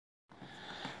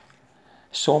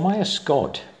So am I a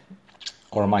Scot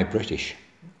or am I British?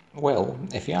 Well,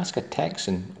 if you ask a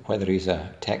Texan whether he's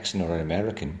a Texan or an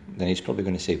American, then he's probably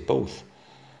going to say both.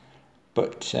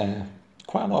 But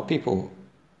quite a lot of people,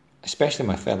 especially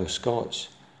my fellow Scots,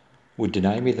 would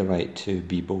deny me the right to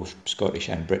be both Scottish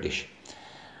and British.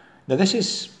 Now this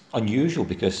is unusual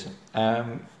because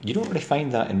you don't really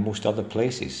find that in most other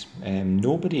places.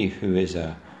 Nobody who is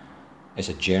a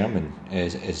German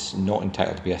is not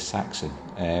entitled to be a Saxon.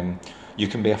 You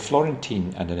can be a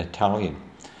Florentine and an Italian,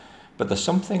 but there's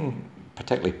something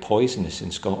particularly poisonous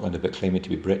in Scotland about claiming to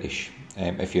be British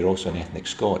if you're also an ethnic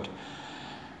Scot.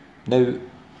 Now,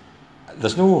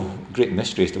 there's no great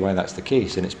mystery as to why that's the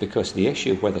case, and it's because the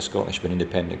issue of whether Scotland should be an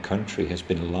independent country has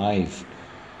been live,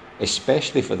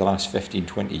 especially for the last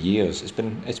 15-20 years.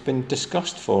 It's been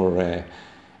discussed for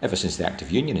ever since the Act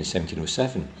of Union in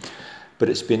 1707. But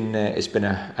it's been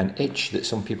an itch that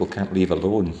some people can't leave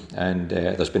alone, and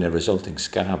there's been a resulting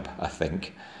scab, I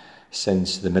think,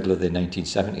 since the middle of the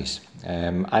 1970s.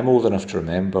 I'm old enough to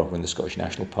remember when the Scottish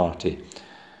National Party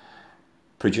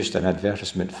produced an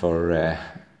advertisement for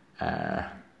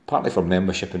partly for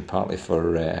membership and partly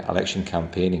for election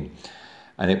campaigning,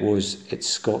 and it's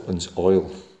Scotland's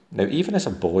oil. Now, even as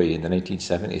a boy in the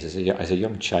 1970s, as a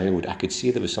young child, I could see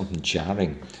there was something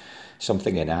jarring,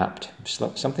 something inapt,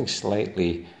 something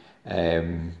slightly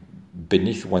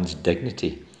beneath one's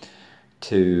dignity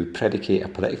to predicate a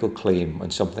political claim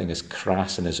on something as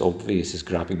crass and as obvious as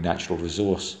grabbing natural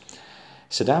resource.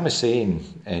 Saddam Hussein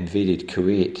invaded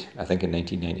Kuwait, I think in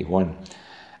 1991,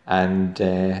 and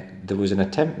there was an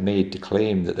attempt made to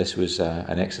claim that this was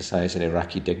an exercise in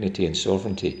Iraqi dignity and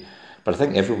sovereignty, but I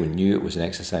think everyone knew it was an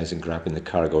exercise in grabbing the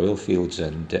Karg oil fields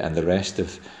and the rest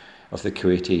of the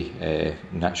Kuwaiti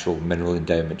natural mineral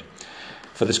endowment.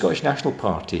 For the Scottish National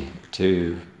Party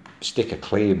to stake a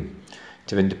claim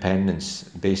to independence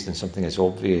based on something as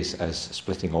obvious as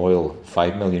splitting oil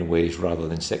 5 million ways rather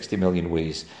than 60 million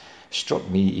ways struck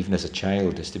me, even as a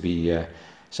child, as to be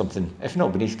something, if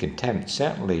not beneath contempt,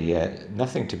 certainly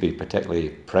nothing to be particularly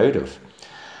proud of.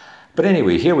 But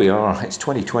anyway, here we are, it's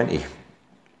 2020.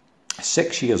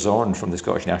 6 years on from the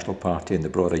Scottish National Party and the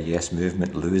broader Yes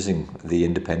movement losing the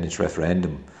independence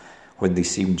referendum when they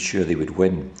seemed sure they would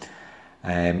win,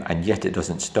 and yet it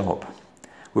doesn't stop.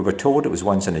 We were told it was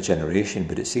once in a generation,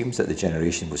 but it seems that the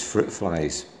generation was fruit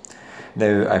flies.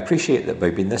 Now, I appreciate that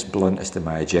by being this blunt as to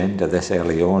my agenda this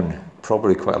early on,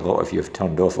 probably quite a lot of you have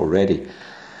turned off already,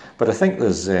 but I think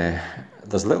there's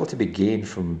little to be gained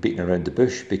from beating around the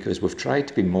bush, because we've tried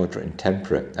to be moderate and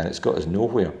temperate and it's got us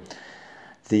nowhere.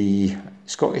 The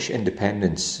Scottish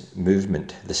independence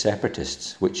movement, the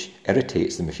separatists, which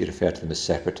irritates them if you refer to them as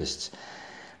separatists,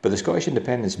 but the Scottish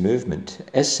independence movement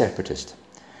is separatist.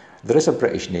 There is a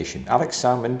British nation. Alex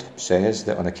Salmond says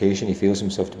that on occasion he feels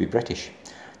himself to be British.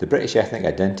 The British ethnic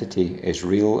identity is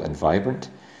real and vibrant.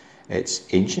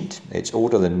 It's ancient. It's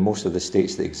older than most of the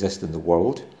states that exist in the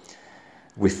world.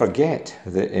 We forget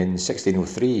that in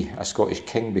 1603 a Scottish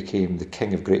king became the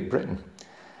King of Great Britain.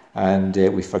 And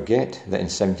we forget that in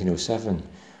 1707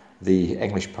 the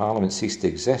English Parliament ceased to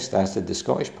exist, as did the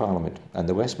Scottish Parliament, and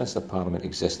the Westminster Parliament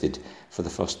existed for the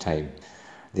first time.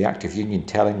 The Act of Union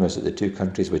telling us that the two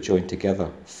countries were joined together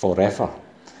forever.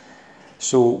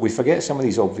 So we forget some of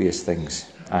these obvious things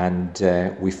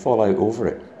and we fall out over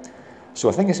it. So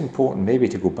I think it's important maybe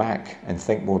to go back and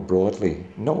think more broadly,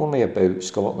 not only about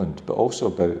Scotland, but also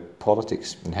about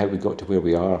politics and how we got to where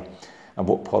we are and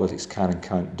what politics can and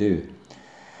can't do.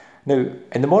 Now,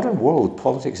 in the modern world,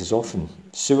 politics is often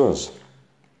sewers.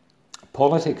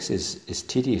 Politics is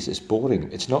tedious, it's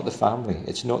boring. It's not the family,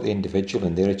 it's not the individual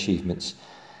and their achievements.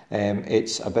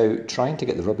 It's about trying to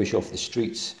get the rubbish off the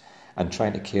streets and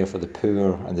trying to care for the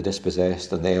poor and the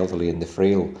dispossessed and the elderly and the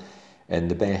frail in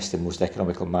the best and most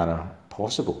economical manner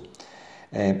possible.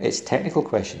 It's technical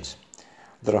questions.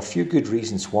 There are few good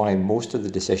reasons why most of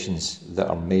the decisions that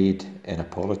are made in a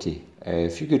polity,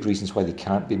 few good reasons why they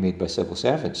can't be made by civil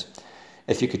servants.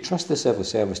 If you could trust the civil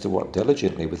service to work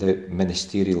diligently without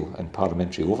ministerial and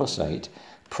parliamentary oversight,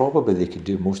 probably they could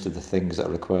do most of the things that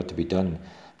are required to be done,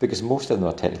 because most of them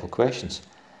are technical questions.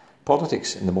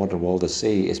 Politics in the modern world, I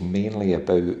say, is mainly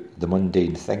about the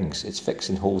mundane things. It's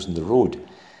fixing holes in the road.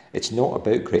 It's not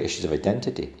about great issues of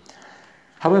identity.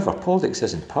 However, politics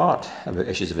is in part about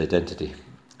issues of identity.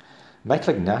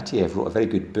 Michael Ignatieff wrote a very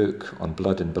good book on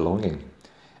blood and belonging,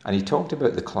 and he talked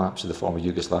about the collapse of the former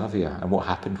Yugoslavia and what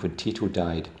happened when Tito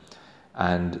died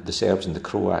and the Serbs and the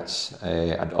Croats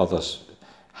and others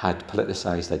had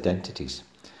politicised identities.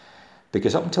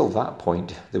 Because up until that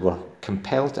point, they were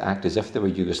compelled to act as if they were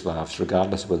Yugoslavs,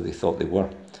 regardless of whether they thought they were.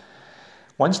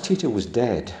 Once Tito was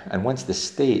dead, and once the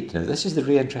state... Now, this is the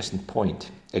really interesting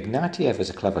point. Ignatieff is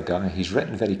a clever guy. He's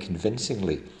written very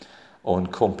convincingly on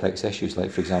complex issues, like,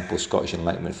 for example, Scottish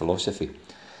Enlightenment philosophy.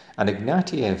 And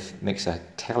Ignatieff makes a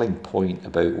telling point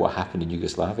about what happened in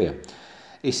Yugoslavia.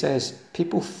 He says,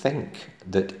 people think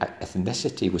that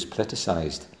ethnicity was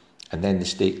politicised and then the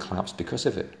state collapsed because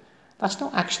of it. That's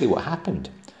not actually what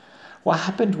happened. What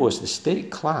happened was the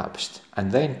state collapsed,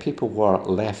 and then people were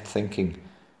left thinking,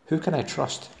 who can I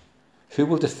trust? Who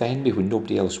will defend me when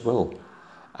nobody else will?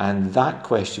 And that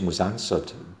question was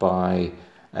answered by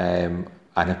an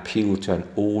appeal to an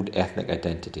old ethnic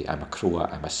identity. I'm a Croat,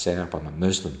 I'm a Serb, I'm a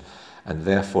Muslim, and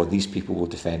therefore these people will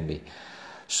defend me.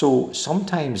 So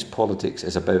sometimes politics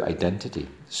is about identity.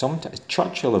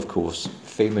 Churchill, of course,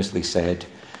 famously said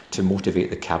to motivate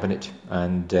the cabinet,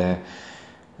 and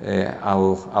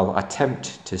I'll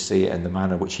attempt to say it in the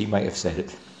manner which he might have said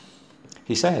it.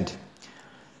 He said,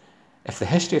 if the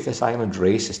history of this island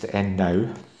race is to end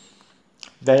now,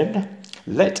 then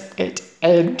let it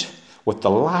end with the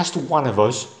last one of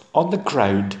us on the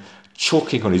ground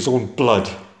choking on his own blood.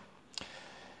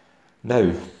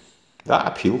 Now, that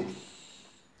appeal,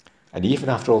 and even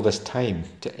after all this time,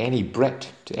 to any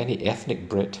Brit, to any ethnic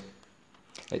Brit,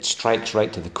 it strikes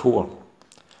right to the core.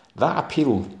 That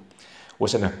appeal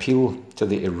was an appeal to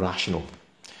the irrational.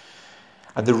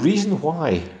 And the reason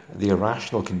why the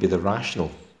irrational can be the rational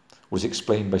was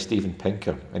explained by Steven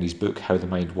Pinker in his book, How the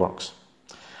Mind Works.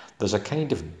 There's a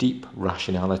kind of deep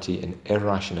rationality in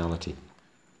irrationality.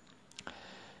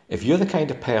 If you're the kind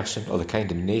of person or the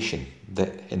kind of nation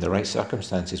that in the right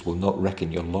circumstances will not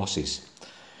reckon your losses,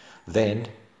 then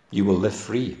you will live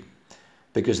free.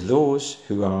 Because those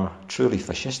who are truly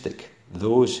fascistic,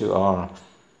 those who are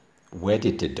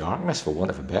wedded to darkness, for want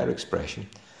of a better expression,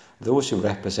 those who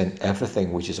represent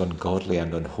everything which is ungodly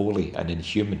and unholy and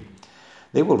inhuman,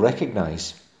 they will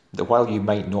recognise that while you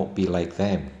might not be like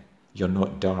them, you're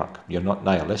not dark, you're not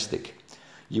nihilistic,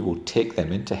 you will take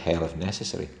them into hell if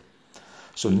necessary.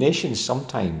 So nations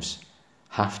sometimes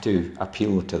have to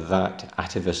appeal to that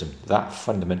atavism, that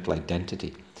fundamental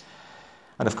identity.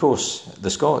 And of course, the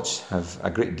Scots have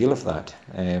a great deal of that.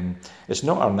 It's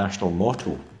not our national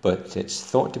motto, but it's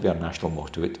thought to be our national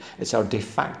motto. It's our de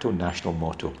facto national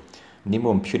motto.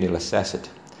 Nemo impune lacessit.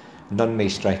 None may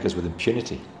strike us with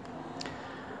impunity.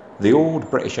 The old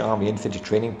British Army infantry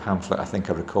training pamphlet, I think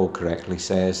I recall correctly,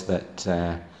 says that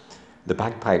the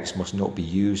bagpipes must not be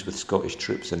used with Scottish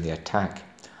troops in the attack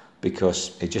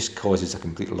because it just causes a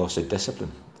complete loss of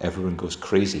discipline. Everyone goes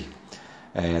crazy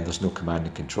and there's no command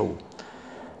and control.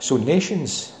 So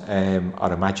nations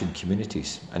are imagined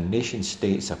communities, and nation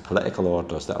states are political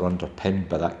orders that are underpinned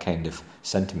by that kind of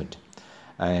sentiment.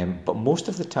 But most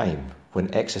of the time,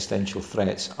 when existential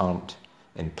threats aren't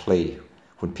in play,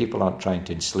 when people aren't trying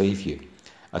to enslave you,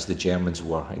 as the Germans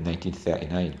were in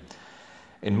 1939,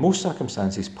 in most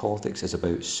circumstances, politics is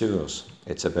about sewers,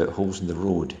 it's about holes in the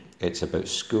road, it's about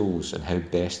schools and how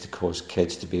best to cause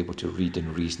kids to be able to read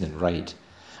and reason and write.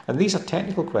 And these are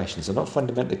technical questions, they're not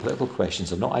fundamentally political questions,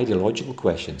 they're not ideological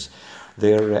questions,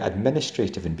 they're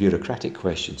administrative and bureaucratic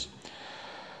questions.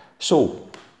 So,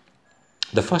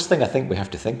 the first thing I think we have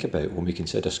to think about when we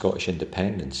consider Scottish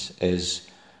independence is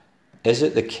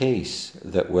it the case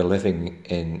that we're living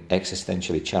in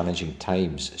existentially challenging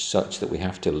times such that we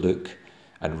have to look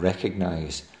and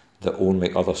recognise that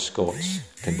only other Scots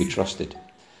can be trusted?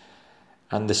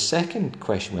 And the second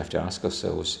question we have to ask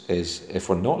ourselves is, if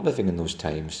we're not living in those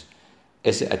times,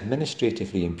 is it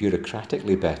administratively and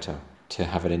bureaucratically better to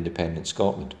have an independent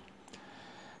Scotland?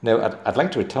 Now, I'd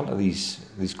like to return to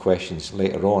these questions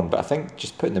later on, but I think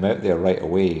just putting them out there right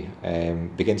away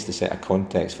begins to set a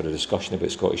context for a discussion about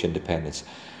Scottish independence.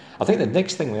 I think the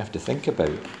next thing we have to think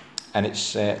about, and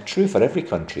it's true for every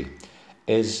country,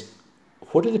 is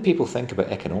what do the people think about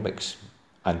economics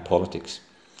and politics?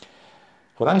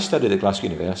 When I studied at Glasgow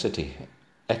University,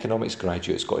 economics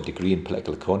graduates got a degree in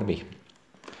political economy,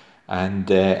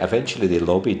 and eventually they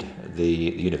lobbied the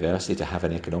university to have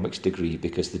an economics degree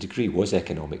because the degree was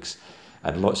economics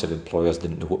and lots of employers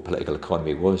didn't know what political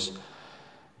economy was.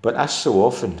 But as so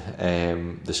often,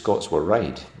 the Scots were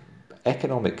right.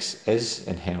 Economics is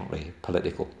inherently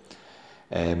political.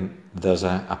 There's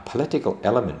a political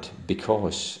element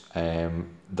because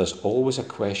there's always a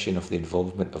question of the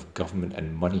involvement of government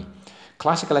and money.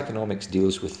 Classical economics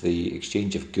deals with the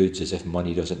exchange of goods as if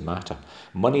money doesn't matter.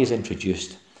 Money is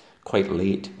introduced quite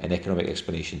late in economic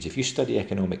explanations. If you study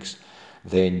economics,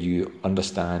 then you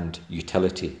understand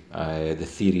utility, the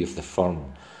theory of the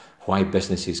firm, why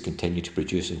businesses continue to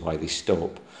produce and why they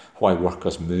stop, why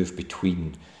workers move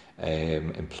between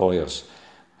employers,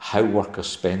 how workers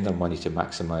spend their money to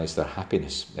maximise their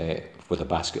happiness with a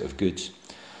basket of goods.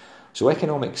 So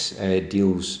economics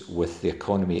deals with the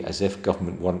economy as if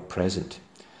government weren't present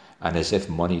and as if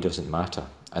money doesn't matter.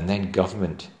 And then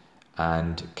government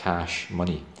and cash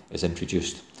money is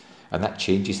introduced. And that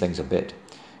changes things a bit.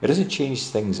 It doesn't change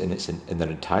things in their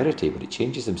entirety, but it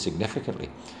changes them significantly.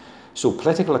 So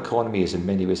political economy is in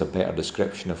many ways a better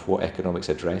description of what economics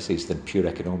addresses than pure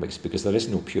economics, because there is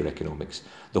no pure economics.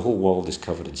 The whole world is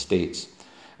covered in states,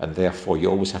 and therefore you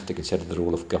always have to consider the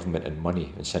role of government and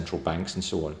money and central banks and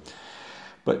so on.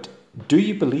 But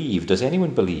does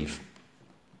anyone believe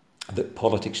that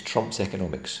politics trumps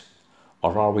economics?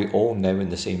 Or are we all now on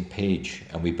the same page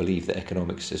and we believe that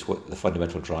economics is what the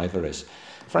fundamental driver is?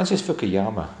 Francis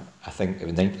Fukuyama, I think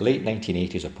in the late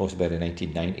 1980s or possibly the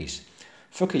 1990s,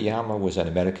 Fukuyama was an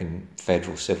American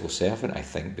federal civil servant, I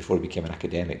think, before he became an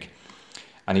academic.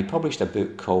 And he published a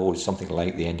book called something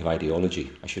like The End of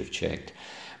Ideology. I should have checked.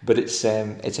 But it's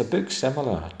a book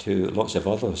similar to lots of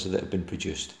others that have been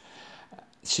produced,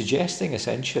 suggesting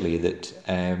essentially that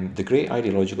the great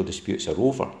ideological disputes are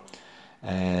over.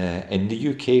 In the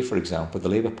UK, for example, the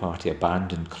Labour Party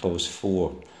abandoned Clause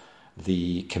 4,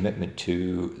 the commitment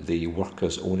to the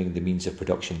workers owning the means of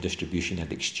production, distribution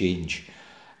and exchange,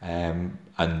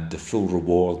 and the full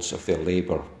rewards of their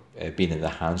labour being in the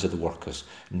hands of the workers.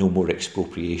 No more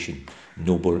expropriation,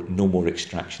 no more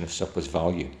extraction of surplus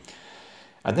value.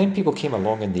 And then people came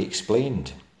along and they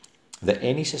explained that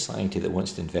any society that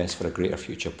wants to invest for a greater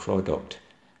future product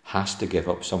has to give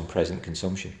up some present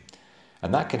consumption.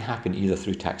 And that can happen either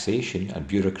through taxation and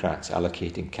bureaucrats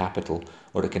allocating capital,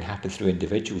 or it can happen through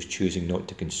individuals choosing not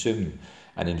to consume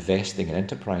and investing in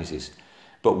enterprises.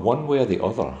 But one way or the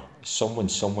other, someone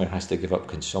somewhere has to give up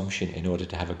consumption in order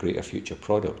to have a greater future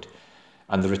product.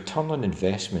 And the return on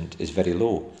investment is very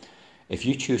low. If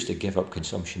you choose to give up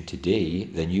consumption today,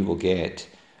 then you will get,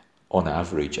 on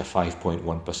average, a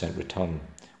 5.1% return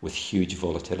with huge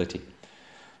volatility.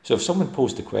 So if someone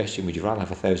posed the question, would you rather have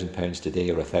 £1,000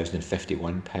 today or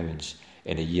 £1,051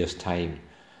 in a year's time,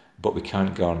 but we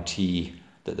can't guarantee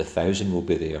that the 1,000 will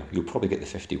be there, you'll probably get the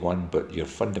 51, but your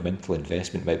fundamental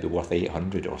investment might be worth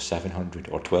 800 or 700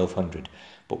 or 1,200,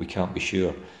 but we can't be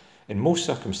sure. In most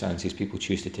circumstances, people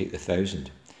choose to take the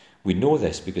 1,000. We know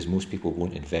this because most people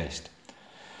won't invest.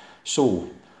 So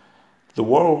the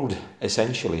world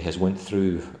essentially has went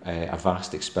through a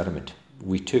vast experiment.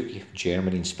 We took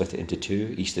Germany and split it into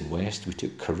two, east and west. We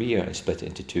took Korea and split it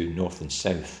into two, north and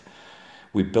south.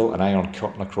 We built an iron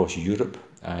curtain across Europe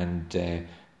and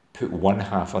put one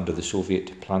half under the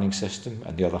Soviet planning system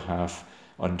and the other half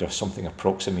under something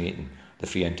approximating the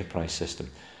free enterprise system.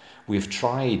 We've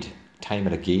tried time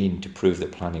and again to prove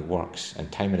that planning works,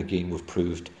 and time and again we've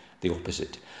proved the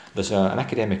opposite. There's an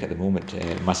academic at the moment,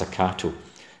 Mazzucato,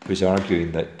 who's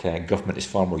arguing that government is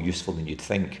far more useful than you'd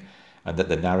think, and that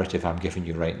the narrative I'm giving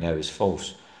you right now is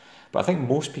false. But I think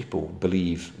most people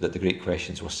believe that the great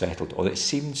questions were settled, or it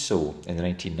seemed so in the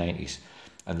 1990s,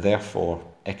 and therefore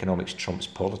economics trumps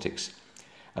politics.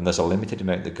 And there's a limited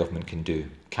amount that government can do.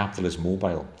 Capital is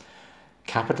mobile.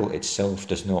 Capital itself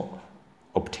does not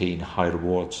obtain high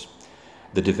rewards.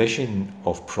 The division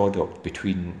of product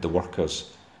between the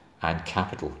workers and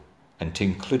capital, and to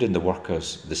include in the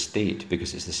workers the state,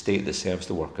 because it's the state that serves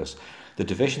the workers, the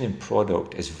division in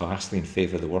product is vastly in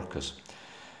favour of the workers.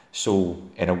 So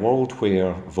in a world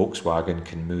where Volkswagen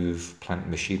can move plant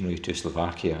machinery to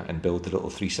Slovakia and build a little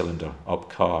 3-cylinder up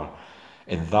car,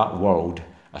 in that world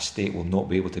a state will not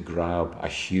be able to grab a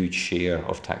huge share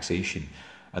of taxation,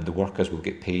 and the workers will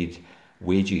get paid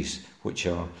wages which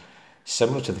are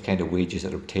similar to the kind of wages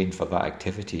that are obtained for that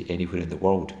activity anywhere in the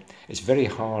world. It's very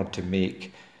hard to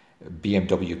make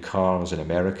BMW cars in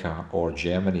America or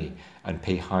Germany and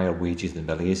pay higher wages than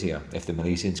Malaysia if the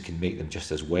Malaysians can make them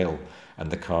just as well,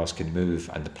 and the cars can move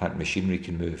and the plant machinery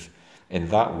can move. In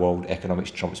that world,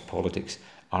 economics trumps politics.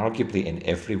 Arguably in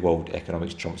every world,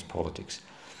 economics trumps politics.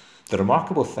 The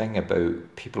remarkable thing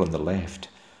about people on the left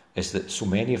is that so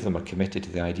many of them are committed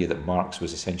to the idea that Marx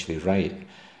was essentially right,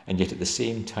 and yet at the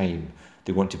same time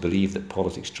they want to believe that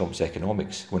politics trumps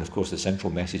economics, when of course the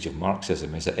central message of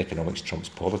Marxism is that economics trumps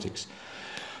politics.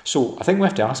 So I think we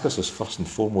have to ask ourselves first and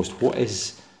foremost, what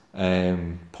is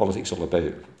politics all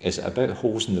about? Is it about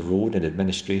holes in the road and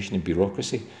administration and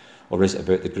bureaucracy, or is it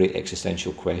about the great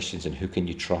existential questions and who can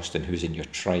you trust and who's in your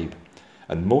tribe?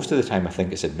 And most of the time I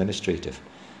think it's administrative.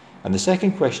 And the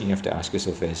second question you have to ask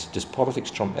yourself is, does politics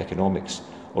trump economics,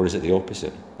 or is it the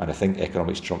opposite? And I think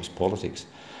economics trumps politics.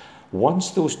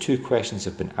 Once those two questions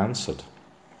have been answered,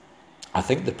 I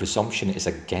think the presumption is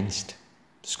against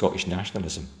Scottish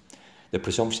nationalism. The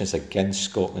presumption is against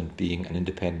Scotland being an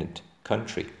independent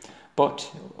country. But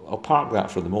I'll park that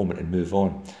for the moment and move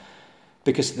on.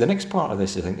 Because the next part of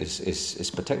this, I think,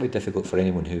 is particularly difficult for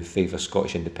anyone who favours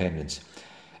Scottish independence.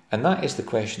 And that is the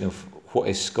question of what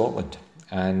is Scotland?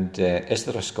 And is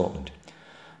there a Scotland?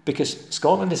 Because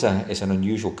Scotland is an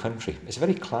unusual country. It's a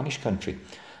very clannish country.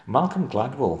 Malcolm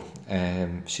Gladwell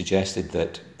suggested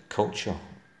that culture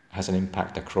has an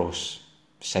impact across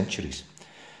centuries.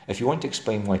 If you want to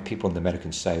explain why people in the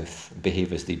American South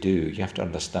behave as they do, you have to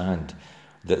understand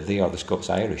that they are the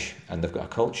Scots-Irish, and they've got a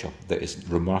culture that is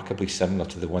remarkably similar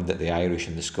to the one that the Irish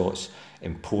and the Scots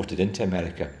imported into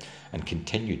America and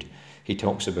continued. He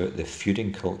talks about the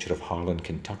feuding culture of Harlan,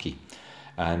 Kentucky,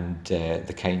 and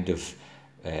the kind of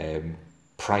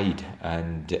pride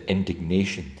and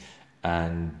indignation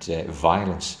and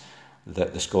violence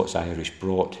that the Scots-Irish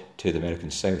brought to the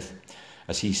American South.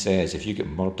 As he says, if you get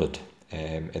murdered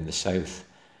in the South,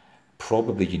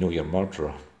 probably you know your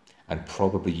murderer, and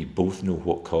probably you both know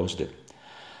what caused it.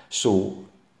 So,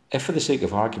 if for the sake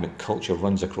of argument culture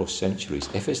runs across centuries,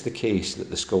 if it's the case that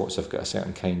the Scots have got a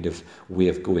certain kind of way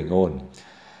of going on,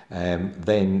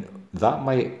 then that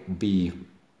might be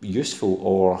useful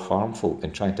or harmful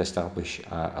in trying to establish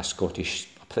a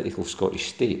political Scottish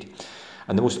state.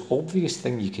 And the most obvious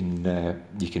thing you can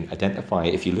identify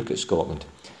if you look at Scotland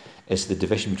is the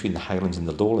division between the Highlands and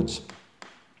the Lowlands.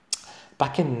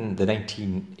 Back in the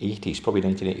 1980s, probably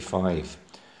 1985,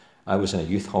 I was in a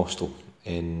youth hostel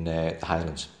in the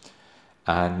Highlands.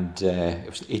 And it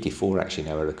was 84 actually,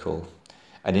 now I recall.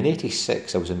 And in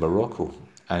 86 I was in Morocco,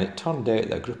 and it turned out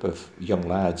that a group of young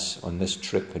lads on this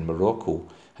trip in Morocco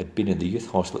had been in the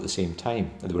youth hostel at the same time,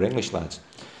 and they were English lads.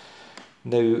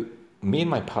 Now, me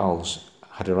and my pals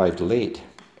had arrived late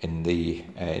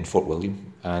in Fort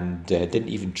William, and didn't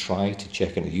even try to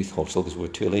check into the youth hostel because we were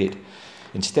too late.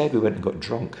 Instead, we went and got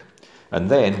drunk, and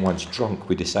then once drunk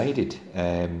we decided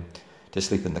to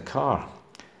sleep in the car.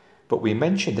 But we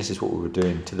mentioned this is what we were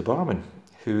doing to the barman,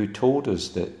 who told us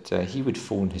that he would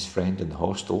phone his friend in the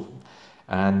hostel,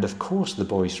 and of course the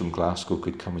boys from Glasgow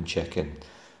could come and check in.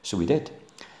 So we did,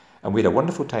 and we had a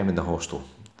wonderful time in the hostel.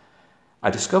 I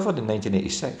discovered in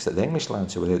 1986 that the English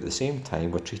lads who were there at the same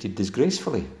time were treated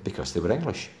disgracefully because they were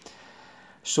English.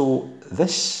 So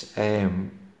this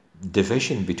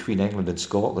division between England and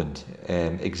Scotland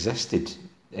existed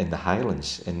in the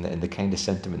Highlands in the kind of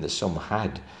sentiment that some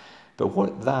had. But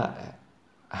what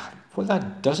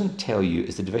that doesn't tell you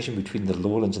is the division between the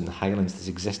Lowlands and the Highlands that's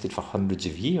existed for hundreds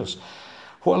of years.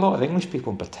 What a lot of English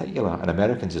people in particular, and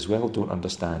Americans as well, don't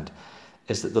understand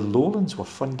is that the Lowlands were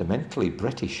fundamentally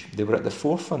British. They were at the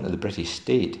forefront of the British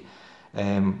state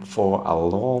for a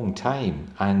long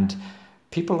time, and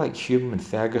people like Hume and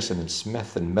Ferguson and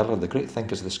Smith and Miller, the great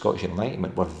thinkers of the Scottish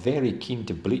Enlightenment, were very keen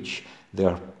to bleach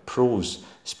their prose,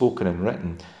 spoken and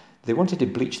written. They wanted to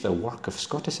bleach their work of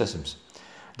Scotticisms.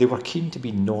 They were keen to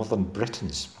be Northern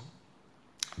Britons.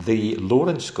 The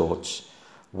Lowland Scots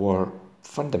were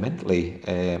fundamentally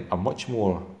a much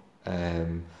more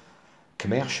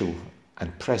commercial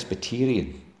and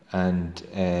Presbyterian and,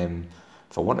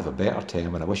 for want of a better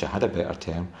term, and I wish I had a better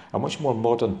term, a much more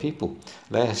modern people,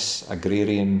 less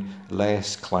agrarian,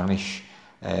 less clannish,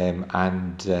 and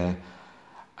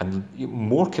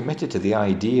more committed to the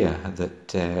idea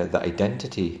that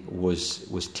identity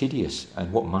was tedious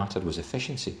and what mattered was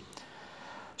efficiency.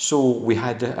 So we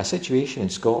had a situation in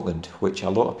Scotland which a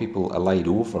lot of people allied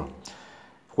over.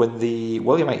 When the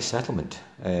Williamite settlement,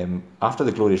 after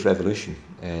the Glorious Revolution,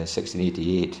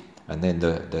 1688, and then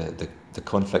the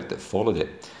conflict that followed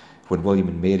it, when William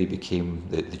and Mary became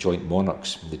the joint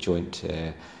monarchs, the joint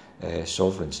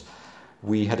sovereigns,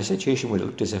 we had a situation where it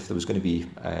looked as if there was going to be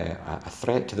a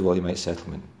threat to the Williamite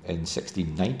settlement in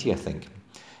 1690, I think,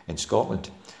 in Scotland.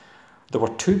 There were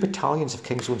 2 battalions of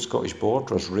King's Own Scottish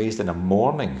Borderers raised in a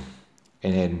morning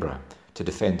in Edinburgh to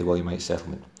defend the Williamite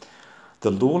settlement.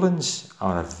 The Lowlands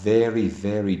are a very,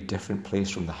 very different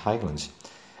place from the Highlands.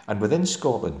 And within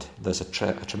Scotland, there's a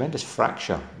tremendous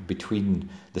fracture between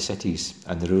the cities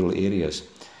and the rural areas,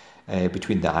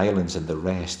 between the islands and the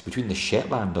rest, between the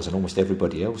Shetlanders and almost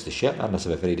everybody else. The Shetlanders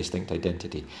have a very distinct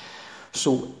identity.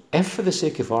 So if for the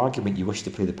sake of argument you wish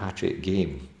to play the patriot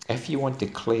game, if you want to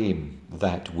claim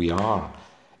that we are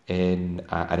in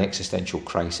an existential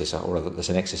crisis or that there's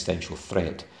an existential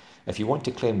threat, if you want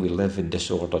to claim we live in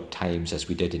disordered times as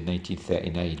we did in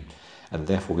 1939, and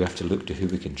therefore we have to look to who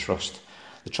we can trust,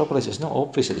 the trouble is it's not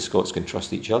obvious that the Scots can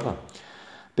trust each other,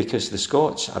 because the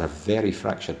Scots are a very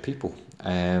fractured people,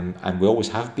 and we always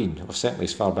have been, or certainly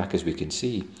as far back as we can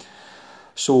see.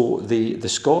 So the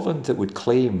Scotland that would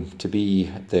claim to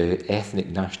be the ethnic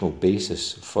national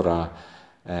basis for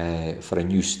for a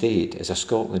new state is a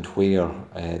Scotland where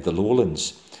the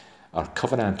Lowlands are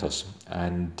Covenanters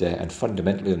and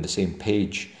fundamentally on the same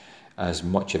page as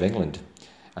much of England,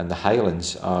 and the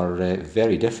Highlands are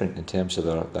very different in terms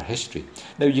of their history.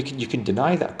 Now you can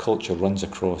deny that culture runs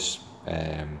across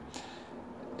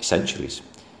centuries,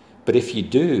 but if you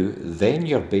do, then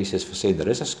your basis for saying there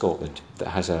is a Scotland that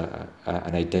has an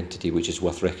identity which is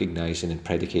worth recognising and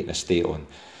predicating a state on.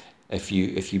 If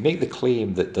you make the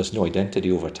claim that there's no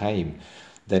identity over time,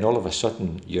 then all of a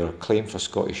sudden your claim for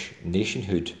Scottish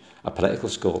nationhood, a political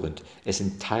Scotland, is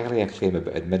entirely a claim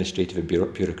about administrative and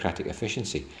bureaucratic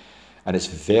efficiency. And it's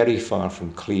very far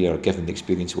from clear, given the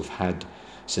experience we've had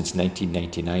since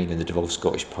 1999 in the devolved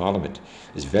Scottish Parliament,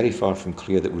 it's very far from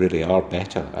clear that we really are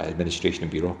better at administration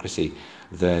and bureaucracy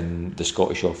than the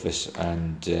Scottish Office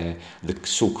and the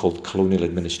so-called colonial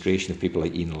administration of people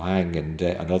like Ian Lang and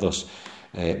others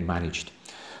managed.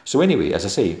 So anyway, as I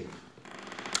say,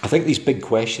 I think these big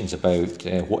questions about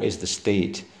what is the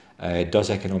state, does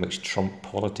economics trump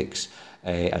politics,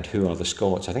 and who are the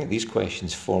Scots, I think these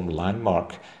questions form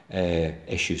landmark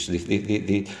issues.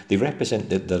 They represent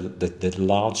the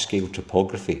large-scale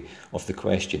topography of the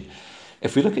question.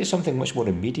 If we look at something much more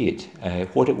immediate,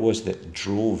 what it was that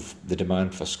drove the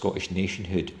demand for Scottish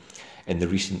nationhood in the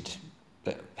recent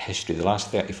history, the last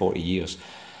 30, 40 years,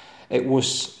 it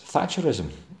was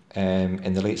Thatcherism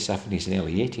in the late 70s and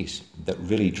early 80s that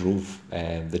really drove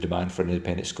the demand for an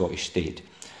independent Scottish state.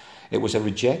 It was a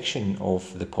rejection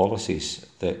of the policies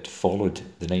that followed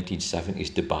the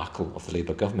 1970s debacle of the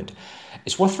Labour government.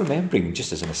 It's worth remembering,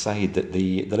 just as an aside, that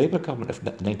the Labour government of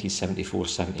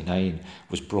 1974-79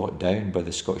 was brought down by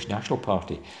the Scottish National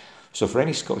Party. So for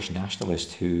any Scottish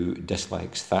nationalist who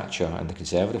dislikes Thatcher and the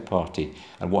Conservative Party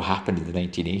and what happened in the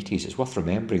 1980s, it's worth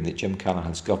remembering that Jim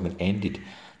Callaghan's government ended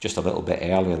just a little bit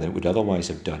earlier than it would otherwise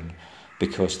have done,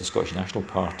 because the Scottish National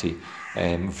Party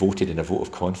voted in a vote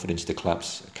of confidence to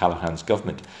collapse Callaghan's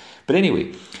government. But anyway,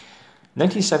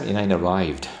 1979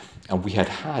 arrived, and we had,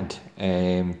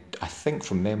 I think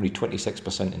from memory,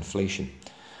 26% inflation.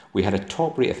 We had a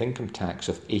top rate of income tax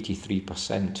of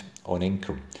 83% on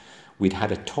income. We'd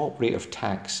had a top rate of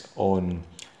tax on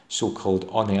so-called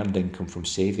unearned income from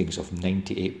savings of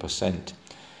 98%.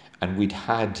 And we'd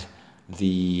had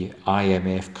the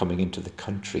IMF coming into the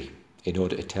country in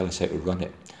order to tell us how to run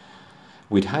it.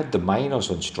 We'd had the miners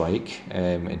on strike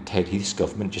in Ted Heath's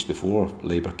government just before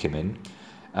Labour came in,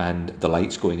 and the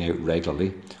lights going out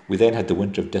regularly. We then had the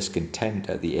winter of discontent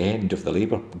at the end of the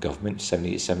Labour government,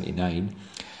 78-79,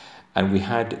 and we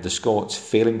had the Scots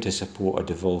failing to support a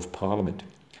devolved Parliament.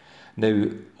 Now,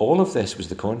 all of this was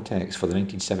the context for the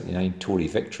 1979 Tory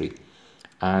victory,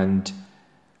 and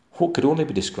what could only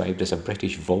be described as a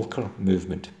British Volcker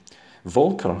movement.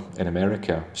 Volcker in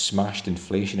America smashed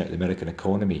inflation out of the American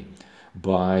economy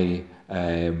by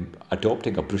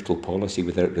adopting a brutal policy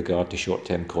without regard to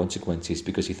short-term consequences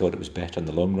because he thought it was better in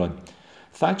the long run.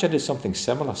 Thatcher did something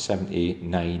similar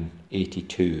 79,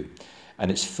 82, and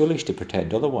it's foolish to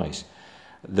pretend otherwise.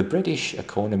 The British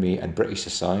economy and British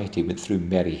society went through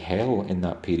merry hell in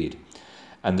that period,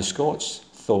 and the Scots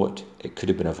thought it could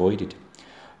have been avoided.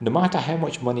 No matter how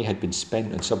much money had been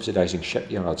spent on subsidising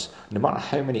shipyards, no matter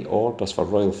how many orders for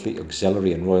Royal Fleet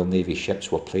Auxiliary and Royal Navy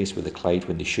ships were placed with the Clyde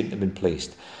when they shouldn't have been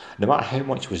placed, no matter how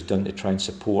much was done to try and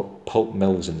support pulp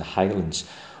mills in the Highlands,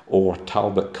 or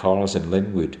Talbot cars in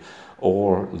Linwood,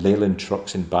 or Leyland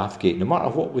trucks in Bathgate, no matter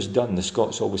what was done, the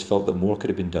Scots always felt that more could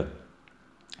have been done.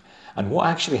 And what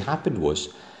actually happened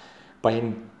was,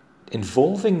 by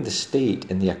involving the state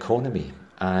in the economy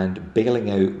and bailing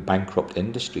out bankrupt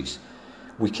industries,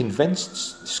 we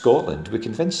convinced Scotland, we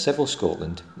convinced civil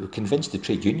Scotland, we convinced the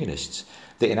trade unionists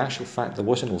that in actual fact there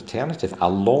was an alternative, a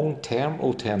long-term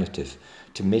alternative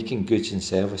to making goods and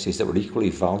services that were equally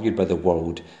valued by the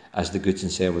world as the goods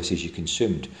and services you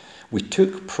consumed. We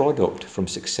took product from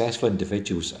successful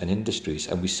individuals and industries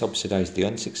and we subsidised the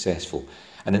unsuccessful.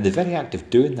 And in the very act of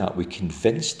doing that, we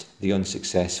convinced the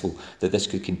unsuccessful that this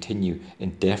could continue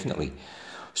indefinitely.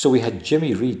 So we had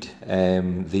Jimmy Reid,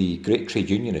 the great trade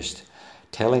unionist,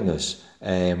 telling us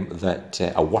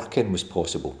that a work-in was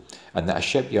possible and that a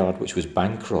shipyard which was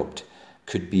bankrupt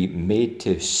could be made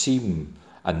to seem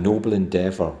a noble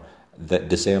endeavour that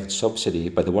deserved subsidy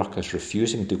by the workers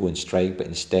refusing to go on strike but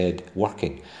instead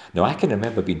working. Now, I can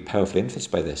remember being powerfully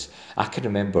influenced by this. I can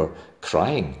remember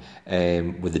crying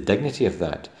with the dignity of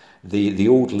that. The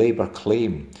old Labour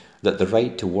claim that the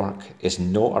right to work is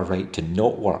not a right to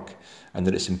not work, and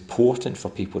that it's important for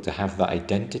people to have that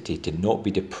identity, to not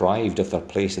be deprived of their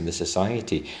place in the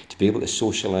society, to be able to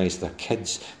socialise their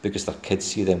kids because their kids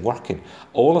see them working.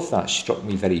 All of that struck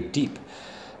me very deep.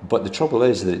 But the trouble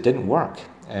is that it didn't work.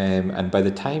 and by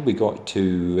the time we got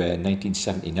to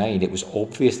 1979, it was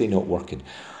obviously not working.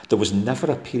 There was never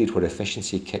a period where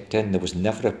efficiency kicked in. There was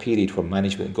never a period where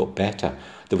management got better.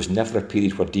 There was never a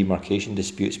period where demarcation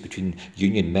disputes between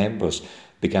union members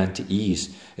began to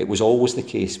ease. It was always the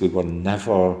case we were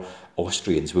never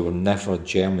Austrians, we were never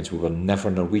Germans, we were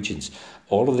never Norwegians.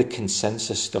 All of the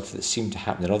consensus stuff that seemed to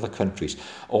happen in other countries,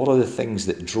 all of the things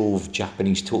that drove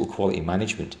Japanese total quality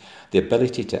management, the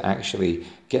ability to actually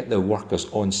get the workers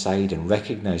on side and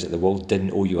recognise that the world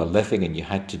didn't owe you a living and you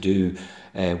had to do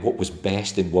what was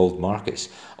best in world markets.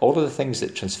 All of the things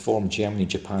that transformed Germany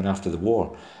and Japan after the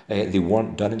war, they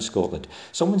weren't done in Scotland.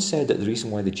 Someone said that the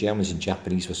reason why the Germans and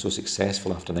Japanese were so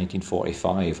successful after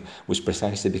 1945 was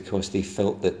precisely because they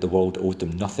felt that the world owed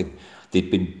them nothing. They'd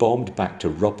been bombed back to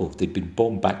rubble, they'd been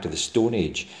bombed back to the Stone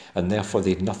Age, and therefore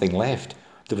they had nothing left.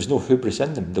 There was no hubris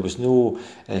in them, there was no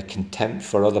contempt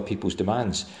for other people's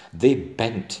demands. They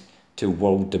bent to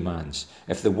world demands.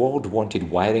 If the world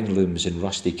wanted wiring looms and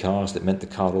rusty cars that meant the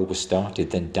car always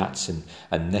started, then Datsun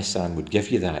and Nissan would give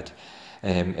you that.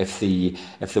 If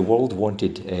the world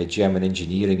wanted German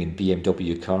engineering and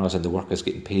BMW cars and the workers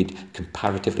getting paid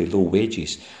comparatively low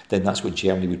wages, then that's what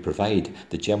Germany would provide.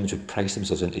 The Germans would price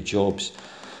themselves into jobs.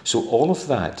 So all of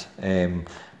that,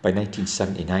 by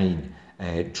 1979,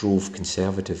 drove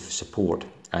Conservative support.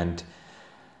 And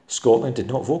Scotland did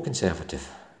not vote Conservative.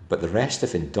 But the rest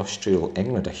of industrial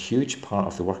England, a huge part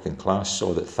of the working class,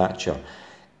 saw that Thatcher,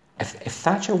 if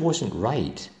Thatcher wasn't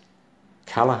right,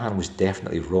 Callaghan was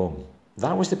definitely wrong.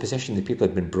 That was the position that people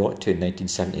had been brought to in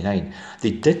 1979.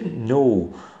 They didn't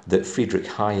know that Friedrich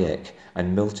Hayek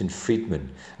and Milton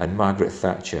Friedman and Margaret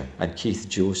Thatcher and Keith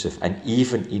Joseph and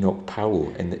even Enoch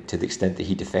Powell, to the extent that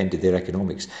he defended their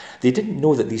economics, they didn't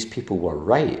know that these people were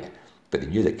right, but they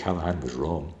knew that Callaghan was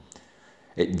wrong.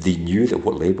 They knew that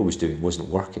what Labour was doing wasn't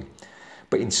working.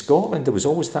 But in Scotland, there was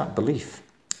always that belief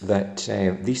that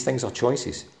these things are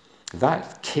choices.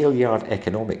 That Kailyard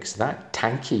economics, that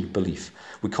tanky belief.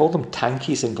 We call them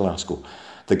tankies in Glasgow.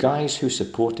 The guys who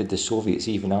supported the Soviets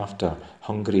even after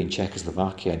Hungary and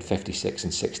Czechoslovakia in 56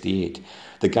 and 68.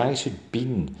 The guys who'd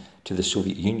been to the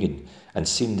Soviet Union and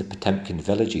seen the Potemkin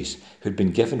villages, who'd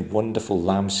been given wonderful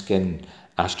lambskin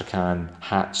Astrakhan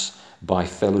hats by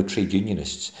fellow trade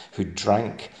unionists, who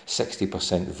drank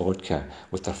 60% vodka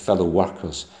with their fellow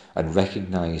workers and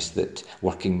recognised that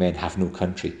working men have no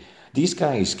country. These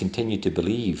guys continued to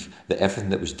believe that everything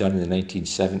that was done in the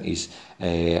 1970s,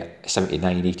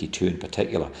 79, 82 in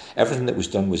particular, everything that was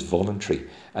done was voluntary,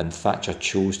 and Thatcher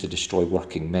chose to destroy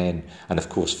working men and, of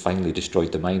course, finally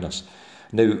destroyed the miners.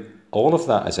 Now, all of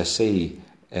that, as I say,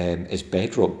 is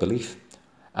bedrock belief.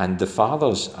 And the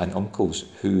fathers and uncles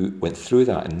who went through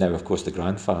that, and now, of course, the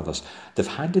grandfathers, they've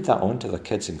handed that on to their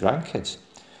kids and grandkids.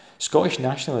 Scottish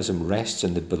nationalism rests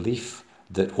on the belief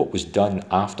that what was done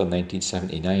after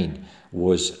 1979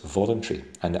 was voluntary.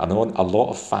 And a lot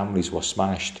of families were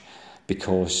smashed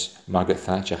because Margaret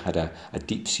Thatcher had a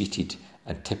deep-seated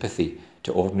antipathy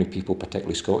to ordinary people,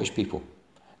 particularly Scottish people.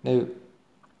 Now,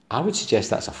 I would suggest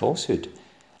that's a falsehood.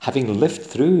 Having lived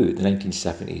through the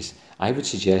 1970s, I would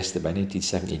suggest that by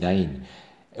 1979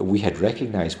 we had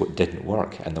recognised what didn't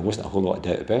work and there wasn't a whole lot of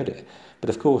doubt about it.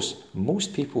 But of course,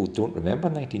 most people don't remember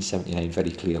 1979 very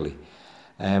clearly.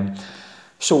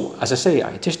 So, as I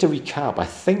say, just to recap, I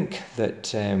think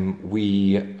that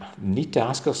we need to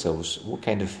ask ourselves what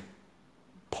kind of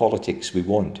politics we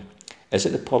want. Is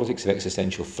it the politics of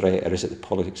existential threat, or is it the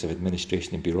politics of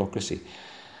administration and bureaucracy?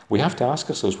 We have to ask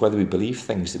ourselves whether we believe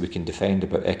things that we can defend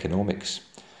about economics.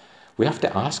 We have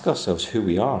to ask ourselves who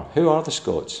we are. Who are the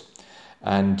Scots?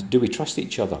 And do we trust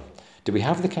each other? Do we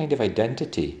have the kind of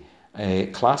identity,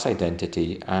 class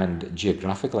identity and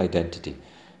geographical identity,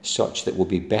 such that we'll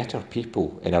be better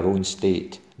people in our own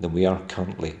state than we are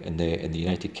currently in the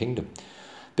United Kingdom?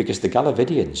 Because the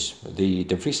Gallividians, the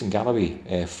Dumfries and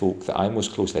Galloway folk that I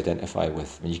most closely identify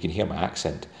with, and you can hear my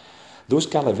accent, those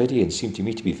Gallividians seem to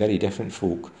me to be very different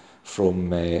folk from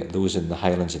those in the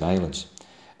Highlands and Islands.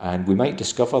 And we might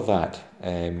discover that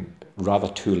rather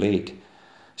too late.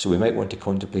 So we might want to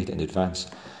contemplate it in advance.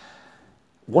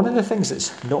 One of the things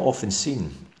that's not often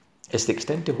seen is the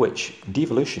extent to which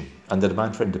devolution and the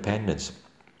demand for independence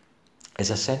is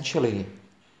essentially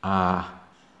a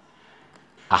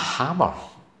hammer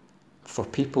for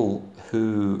people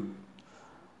who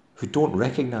don't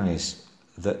recognise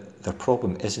that their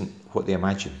problem isn't what they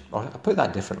imagine. Or I'll put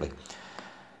that differently.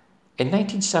 In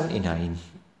 1979,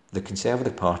 the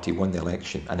Conservative Party won the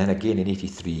election, and then again in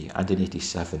 83 and in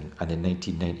 87 and in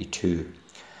 1992.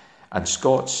 And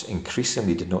Scots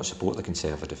increasingly did not support the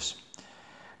Conservatives.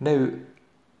 Now,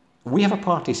 We have a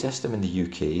party system in the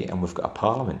UK, and we've got a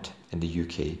parliament in the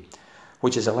UK,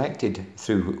 which is elected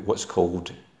through what's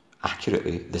called,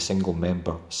 accurately, the single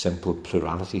member simple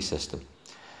plurality system.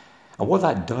 And what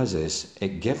that does is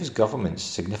it gives governments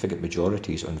significant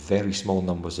majorities on very small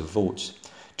numbers of votes.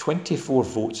 24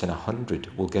 votes in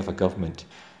 100 will give a government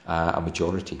a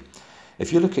majority.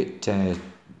 If you look at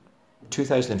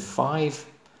 2005,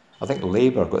 I think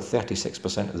Labour got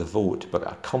 36% of the vote, but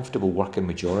a comfortable working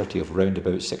majority of round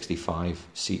about 65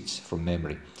 seats from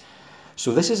memory.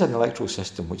 So this is an electoral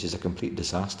system which is a complete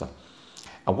disaster.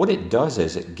 And what it does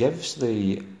is it gives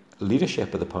the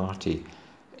leadership of the party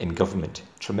in government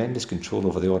tremendous control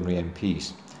over the ordinary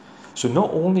MPs. So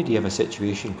not only do you have a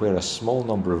situation where a small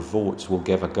number of votes will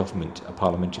give a government a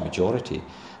parliamentary majority,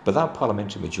 but that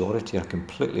parliamentary majority are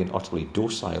completely and utterly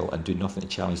docile and do nothing to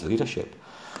challenge the leadership.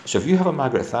 So if you have a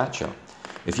Margaret Thatcher,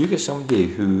 if you get somebody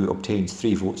who obtains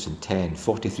 3 votes in 10,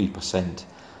 43%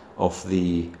 of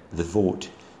the vote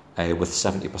with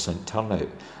 70% turnout,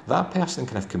 that person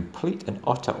can have complete and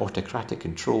utter autocratic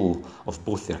control of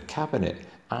both their cabinet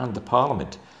and the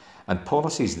parliament. And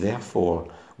policies,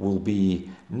 therefore, will be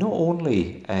not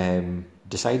only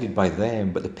decided by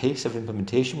them, but the pace of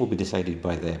implementation will be decided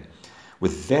by them,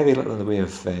 with very little in the way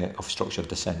of structured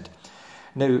dissent.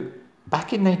 Now,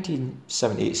 back in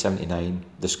 1978-79,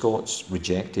 the Scots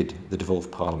rejected the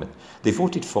devolved Parliament. They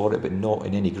voted for it, but not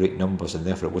in any great numbers, and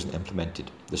therefore it wasn't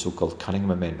implemented, the so-called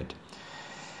Cunningham Amendment.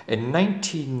 In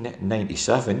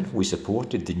 1997, we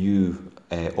supported the new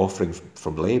offering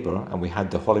from Labour, and we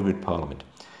had the Holyrood Parliament.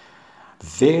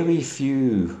 Very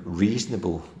few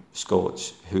reasonable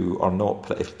Scots who are not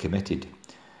politically committed,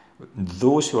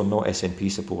 those who are not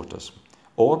SNP supporters,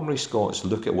 ordinary Scots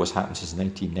look at what's happened since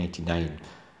 1999,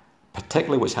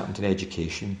 particularly what's happened in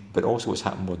education, but also what's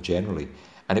happened more generally.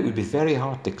 And it would be very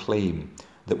hard to claim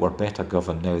that we're better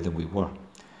governed now than we were.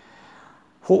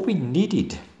 What we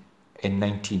needed in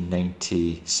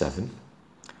 1997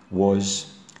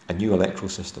 was a new electoral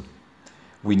system.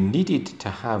 We needed to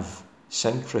have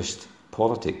centrist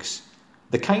politics,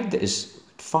 the kind that is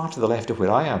far to the left of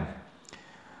where I am.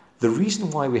 The reason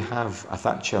why we have a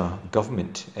Thatcher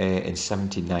government in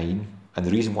 79, and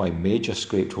the reason why Major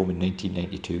scraped home in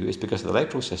 1992, is because of the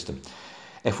electoral system.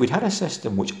 If we'd had a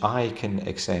system which I can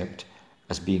accept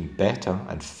as being better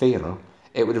and fairer,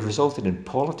 it would have resulted in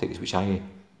politics which I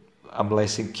am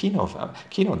less keen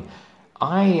on.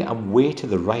 I am way to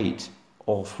the right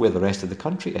of where the rest of the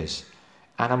country is,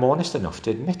 and I'm honest enough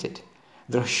to admit it.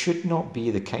 There should not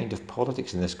be the kind of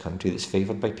politics in this country that's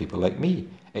favoured by people like me.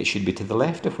 It should be to the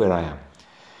left of where I am.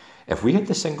 If we had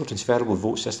the single transferable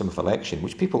vote system of election,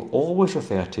 which people always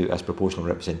refer to as proportional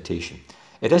representation,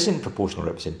 it isn't proportional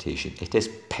representation, it is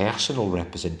personal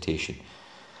representation.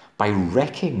 By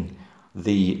wrecking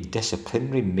the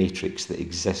disciplinary matrix that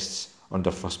exists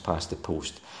under first past the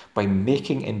post, by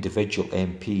making individual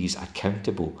MPs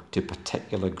accountable to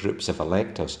particular groups of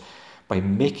electors, by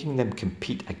making them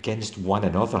compete against one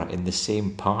another in the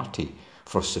same party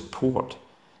for support.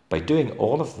 By doing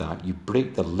all of that, you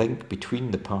break the link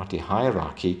between the party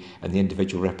hierarchy and the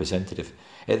individual representative.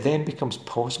 It then becomes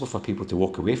possible for people to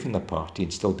walk away from their party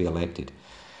and still be elected.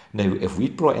 Now, if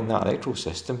we'd brought in that electoral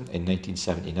system in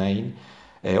 1979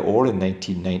 or in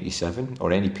 1997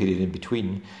 or any period in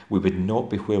between, we would not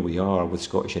be where we are with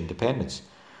Scottish independence.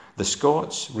 The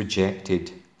Scots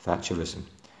rejected Thatcherism.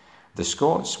 The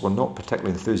Scots were not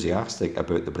particularly enthusiastic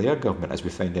about the Blair government, as we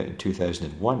found out in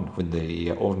 2001, when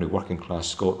the ordinary working class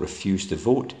Scot refused to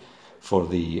vote for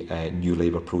the New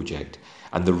Labour project.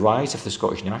 And the rise of the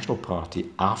Scottish National Party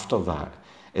after that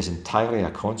is entirely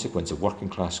a consequence of working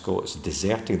class Scots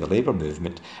deserting the Labour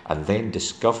movement and then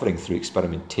discovering through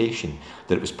experimentation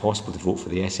that it was possible to vote for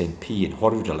the SNP in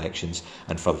Holyrood elections,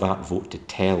 and for that vote to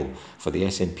tell, for the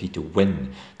SNP to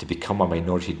win, to become a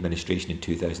minority administration in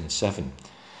 2007.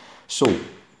 So,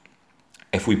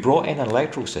 if we brought in an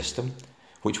electoral system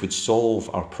which would solve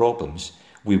our problems,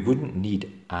 we wouldn't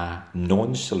need a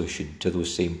non-solution to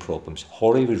those same problems.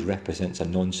 Holyrood represents a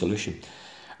non-solution.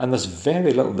 And there's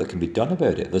very little that can be done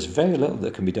about it. There's very little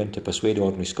that can be done to persuade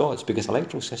ordinary Scots, because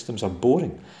electoral systems are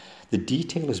boring. The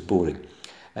detail is boring.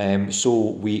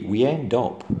 So we end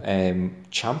up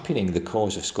championing the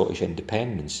cause of Scottish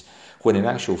independence, when in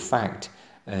actual fact,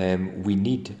 we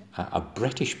need a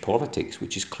British politics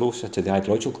which is closer to the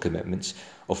ideological commitments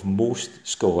of most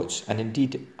Scots, and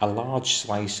indeed a large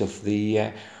slice of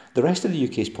the rest of the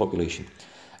UK's population.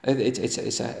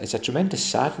 It's a tremendous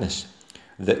sadness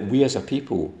that we as a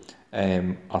people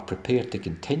are prepared to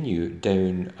continue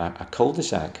down a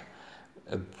cul-de-sac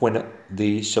when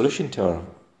the solution to our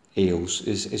ails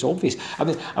is obvious. I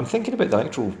mean, I'm thinking about the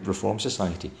Electoral Reform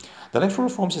Society. The Electoral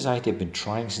Reform Society have been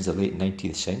trying since the late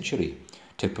 19th century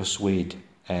to persuade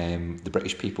the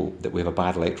British people that we have a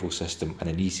bad electoral system and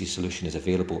an easy solution is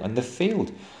available, and they've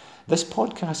failed. This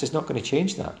podcast is not going to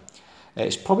change that.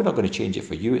 It's probably not going to change it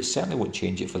for you. It certainly won't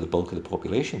change it for the bulk of the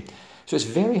population. So it's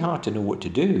very hard to know what to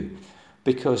do,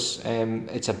 because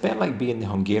it's a bit like being the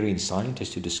Hungarian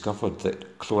scientist who discovered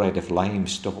that chloride of lime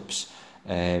stops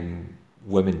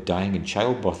women dying in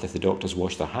childbirth if the doctors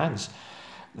wash their hands.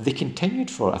 They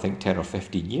continued for, I think, 10 or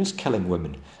 15 years killing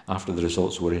women after the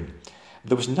results were in.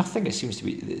 There was nothing it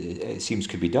seems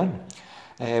could be done.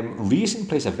 Reason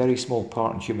plays a very small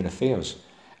part in human affairs,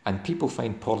 and people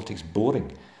find politics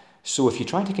boring. So if you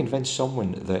try to convince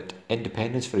someone that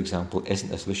independence, for example,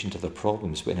 isn't a solution to their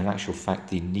problems, but in actual fact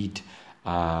they need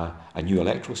a new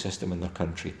electoral system in their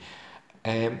country,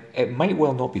 it might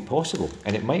well not be possible,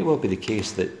 and it might well be the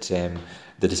case that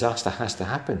the disaster has to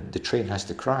happen, the train has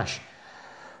to crash.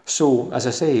 So, as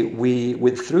I say, we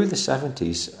went through the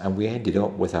 70s and we ended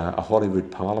up with a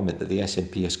Holyrood Parliament that the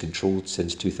SNP has controlled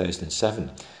since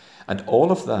 2007. And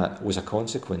all of that was a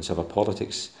consequence of a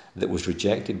politics that was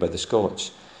rejected by the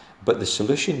Scots. But the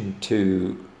solution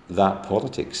to that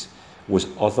politics was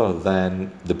other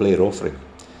than the Blair offering.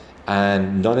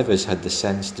 And none of us had the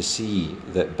sense to see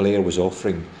that Blair was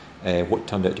offering what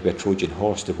turned out to be a Trojan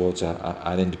horse towards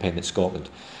an independent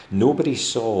Scotland. Nobody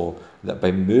saw that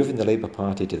by moving the Labour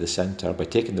Party to the centre, by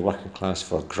taking the working class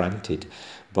for granted,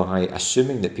 by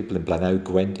assuming that people in Blaenau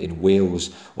Gwent in Wales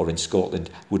or in Scotland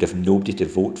would have nobody to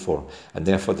vote for, and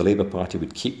therefore the Labour Party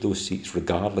would keep those seats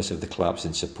regardless of the collapse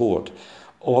in support,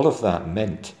 all of that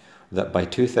meant that by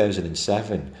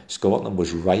 2007 Scotland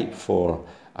was ripe for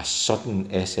a sudden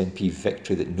SNP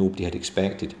victory that nobody had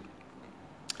expected.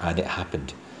 And it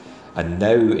happened. And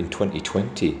now in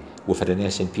 2020, we've had an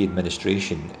SNP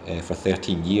administration for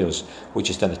 13 years, which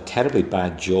has done a terribly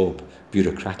bad job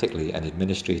bureaucratically and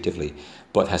administratively,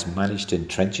 but has managed to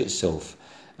entrench itself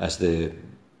as the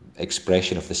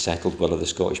expression of the settled will of the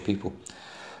Scottish people.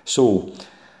 So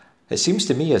it seems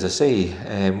to me, as I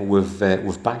say,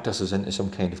 we've backed ourselves into some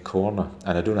kind of corner,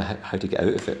 and I don't know how to get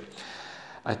out of it.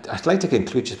 I'd like to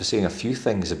conclude just by saying a few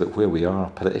things about where we are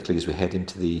politically as we head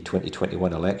into the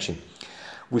 2021 election.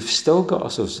 We've still got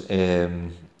ourselves into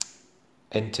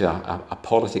a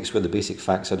politics where the basic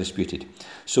facts are disputed.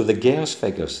 So the GERS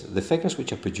figures, the figures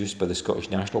which are produced by the Scottish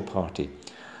National Party,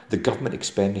 the government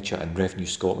expenditure and Revenue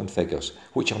Scotland figures,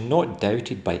 which are not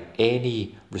doubted by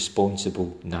any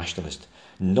responsible nationalist.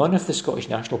 None of the Scottish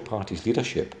National Party's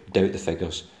leadership doubt the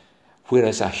figures,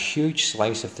 whereas a huge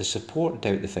slice of the support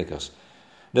doubt the figures.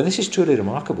 Now, this is truly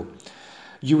remarkable.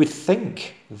 You would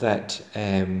think that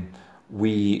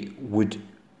we would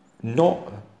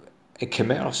not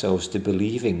commit ourselves to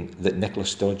believing that Nicola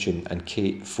Sturgeon and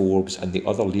Kate Forbes and the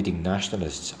other leading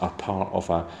nationalists are part of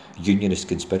a unionist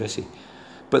conspiracy.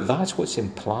 But that's what's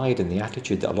implied in the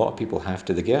attitude that a lot of people have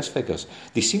to the GERS figures.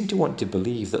 They seem to want to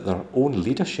believe that their own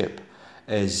leadership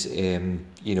is,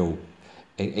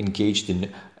 engaged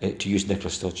in, to use Nicola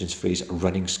Sturgeon's phrase,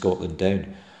 running Scotland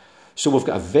down. So we've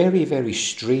got a very, very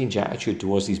strange attitude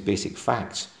towards these basic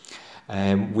facts.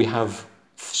 We have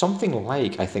something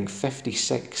like, I think,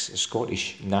 56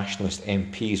 Scottish nationalist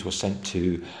MPs were sent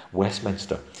to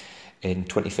Westminster in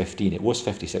 2015. It was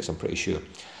 56, I'm pretty sure.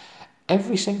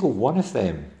 Every single one of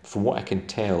them, from what I can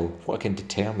tell, what I can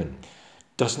determine,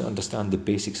 doesn't understand the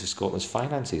basics of Scotland's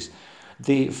finances.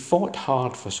 They fought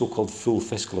hard for so-called full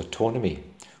fiscal autonomy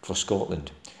for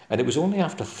Scotland. And it was only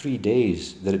after 3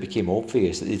 days that it became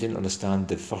obvious that they didn't understand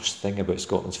the first thing about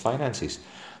Scotland's finances.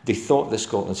 They thought that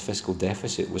Scotland's fiscal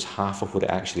deficit was half of what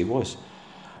it actually was.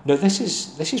 Now, this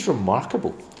is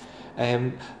remarkable.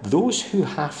 Those who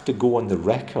have to go on the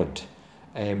record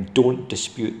don't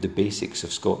dispute the basics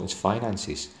of Scotland's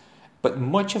finances. But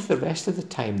much of the rest of the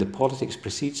time, the politics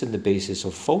proceeds on the basis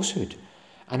of falsehood.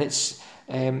 And it's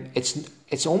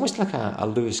almost like a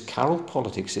Lewis Carroll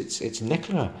politics. It's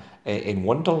Nicola in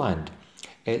Wonderland.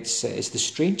 It's the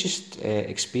strangest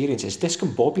experience. It's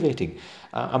discombobulating.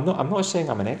 I'm not saying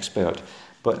I'm an expert,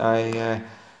 but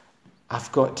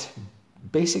I've got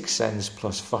basic sense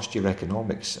plus first year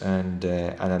economics and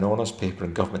an honours paper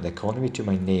in government and economy to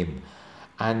my name.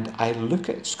 And I look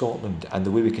at Scotland and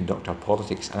the way we conduct our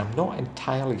politics, and I'm not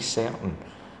entirely certain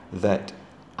that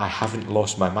I haven't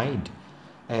lost my mind.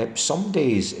 Some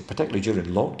days, particularly during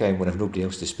lockdown when I've nobody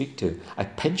else to speak to, I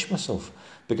pinch myself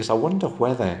because I wonder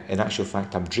whether, in actual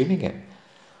fact, I'm dreaming it.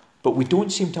 But we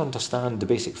don't seem to understand the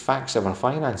basic facts of our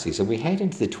finances, and we head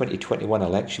into the 2021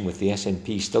 election with the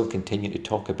SNP still continuing to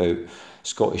talk about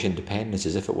Scottish independence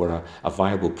as if it were a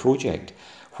viable project,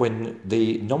 when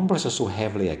the numbers are so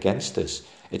heavily against us,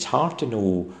 it's hard to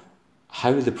know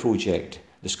how the project,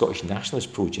 the Scottish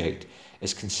Nationalist project,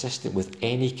 is consistent with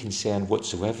any concern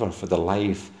whatsoever for the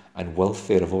life and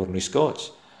welfare of ordinary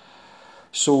Scots.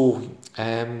 So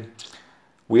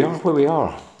we are where we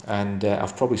are, and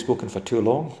I've probably spoken for too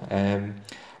long,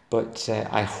 but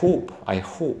I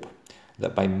hope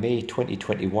that by May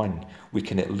 2021 we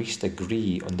can at least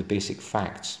agree on the basic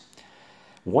facts.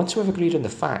 Once we've agreed on the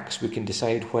facts, we can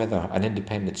decide whether an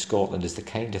independent Scotland is the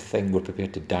kind of thing we're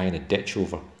prepared to die in a ditch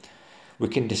over. We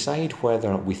can decide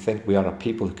whether we think we are a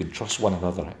people who can trust one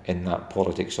another in that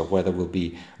politics, or whether we'll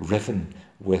be riven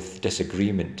with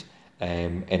disagreement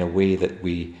in a way that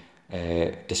we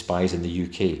despise in the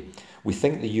UK. We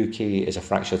think the UK is a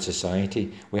fractured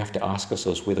society. We have to ask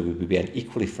ourselves whether we would be an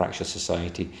equally fractured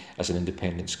society as an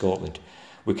independent Scotland.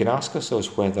 We can ask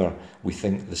ourselves whether we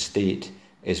think the state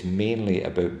is mainly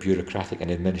about bureaucratic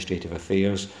and administrative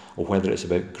affairs, or whether it's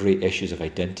about great issues of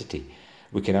identity.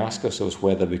 We can ask ourselves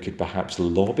whether we could perhaps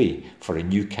lobby for a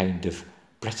new kind of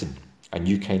Britain, a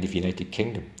new kind of United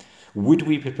Kingdom. Would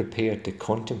we be prepared to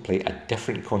contemplate a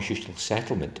different constitutional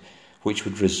settlement which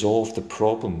would resolve the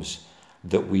problems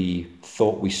that we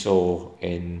thought we saw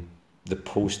in the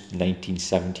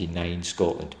post-1979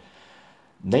 Scotland?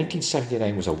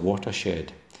 1979 was a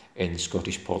watershed in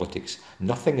Scottish politics.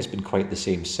 Nothing has been quite the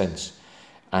same since.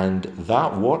 And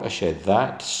that watershed,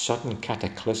 that sudden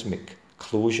cataclysmic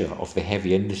closure of the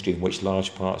heavy industry in which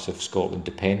large parts of Scotland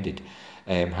depended,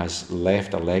 has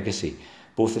left a legacy,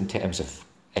 both in terms of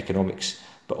economics,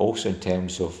 but also in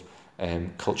terms of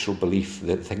cultural belief,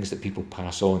 the things that people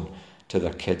pass on to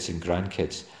their kids and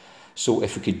grandkids. So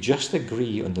if we could just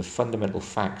agree on the fundamental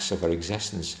facts of our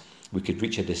existence, we could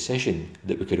reach a decision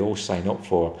that we could all sign up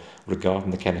for regarding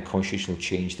the kind of constitutional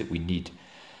change that we need.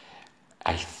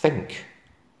 I think,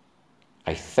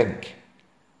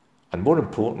 and more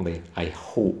importantly, I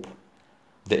hope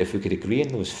that if we could agree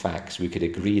on those facts, we could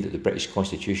agree that the British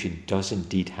Constitution does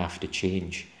indeed have to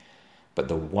change. But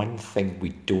the one thing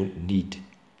we don't need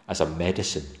as a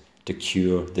medicine to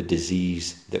cure the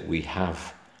disease that we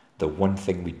have, the one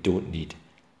thing we don't need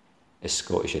is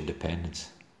Scottish independence.